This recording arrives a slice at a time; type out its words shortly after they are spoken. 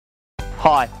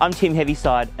Hi, I'm Tim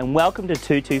Heavyside and welcome to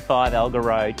 225 Elgar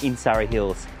Road in Surrey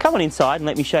Hills. Come on inside and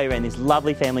let me show you around this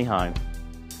lovely family home.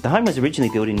 The home was originally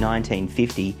built in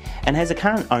 1950 and has a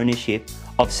current ownership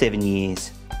of 7 years.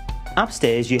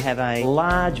 Upstairs you have a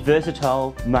large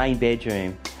versatile main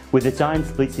bedroom with its own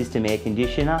split system air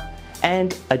conditioner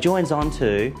and adjoins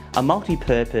onto a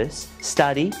multi-purpose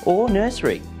study or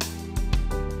nursery.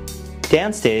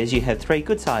 Downstairs you have 3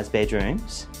 good sized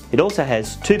bedrooms. It also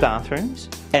has 2 bathrooms,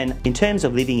 and in terms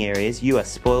of living areas you are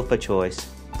spoiled for choice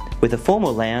with a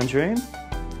formal lounge room,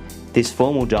 this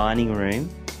formal dining room,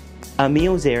 a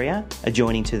meals area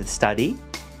adjoining to the study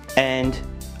and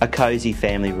a cosy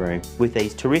family room with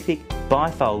these terrific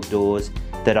bifold doors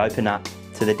that open up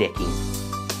to the decking.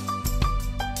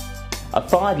 A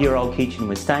 5-year-old kitchen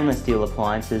with stainless steel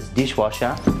appliances,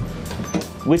 dishwasher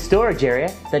with storage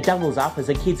area that doubles up as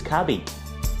a kid's cubby.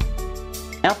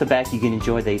 Out the back you can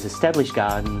enjoy these established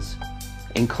gardens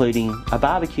including a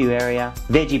barbecue area,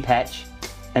 veggie patch,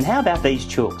 and how about these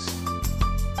chooks?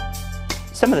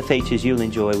 Some of the features you'll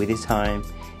enjoy with this home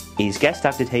is gas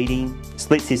ducted heating,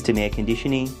 split system air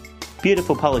conditioning,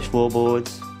 beautiful polished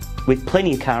floorboards with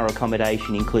plenty of car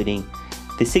accommodation including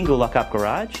the single lock-up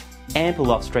garage,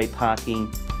 ample off-street parking,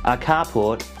 a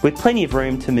carport with plenty of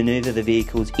room to manoeuvre the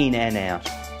vehicles in and out.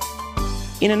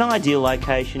 In an ideal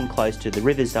location close to the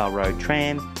Riversdale Road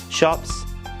tram, shops,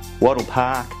 Wattle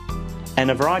Park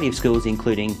and a variety of schools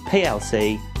including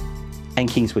PLC and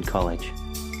Kingswood College.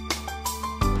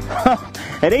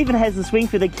 It even has a swing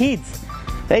for the kids,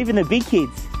 even the big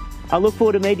kids. I look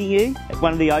forward to meeting you at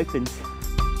one of the opens.